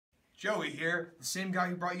Joey here, the same guy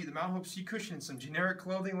who brought you the Mount Hope Sea Cushion and some generic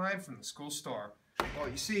clothing line from the school store. Well,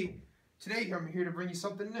 you see, today I'm here to bring you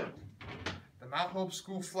something new. The Mount Hope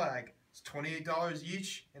school flag. It's $28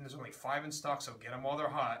 each, and there's only 5 in stock, so get them while they're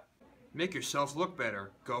hot. Make yourself look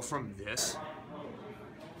better. Go from this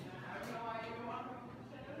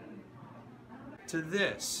to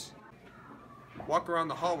this. Walk around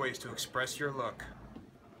the hallways to express your look.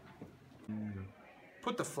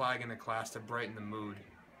 Put the flag in the class to brighten the mood.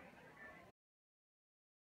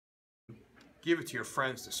 Give it to your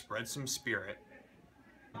friends to spread some spirit.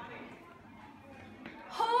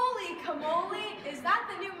 Holy camoli! Is that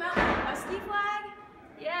the new Mount Husky flag?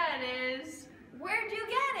 Yeah, it is. Where'd you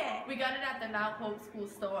get it? We got it at the Mount Hope School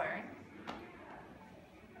store.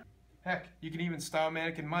 Heck, you can even style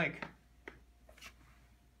Mannequin Mike.